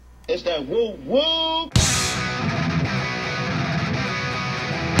It's that woo woo.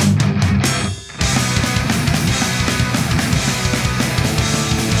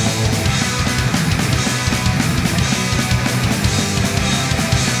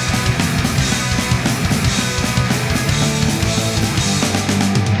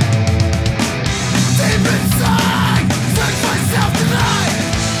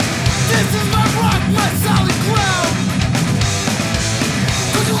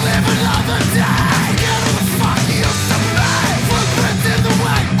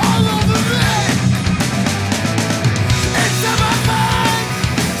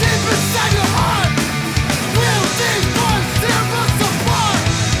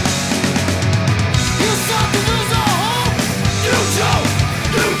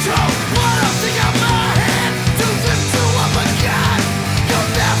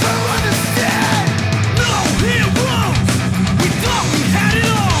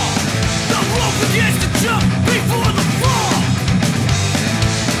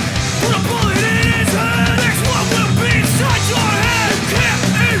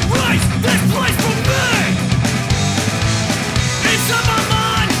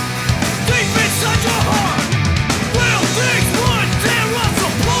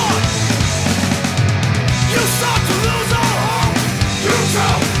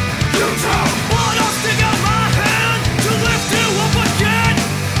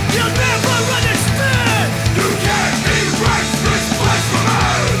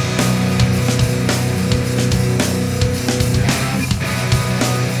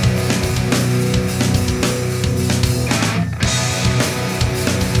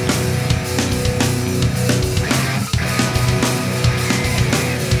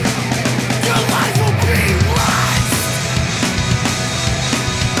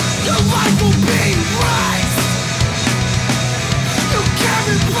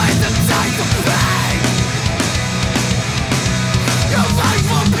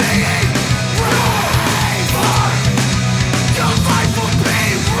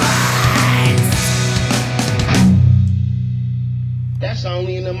 That's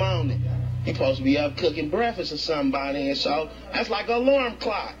only in the morning. You're supposed to be up cooking breakfast or somebody, and so that's like an alarm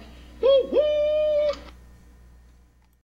clock. Woo woo!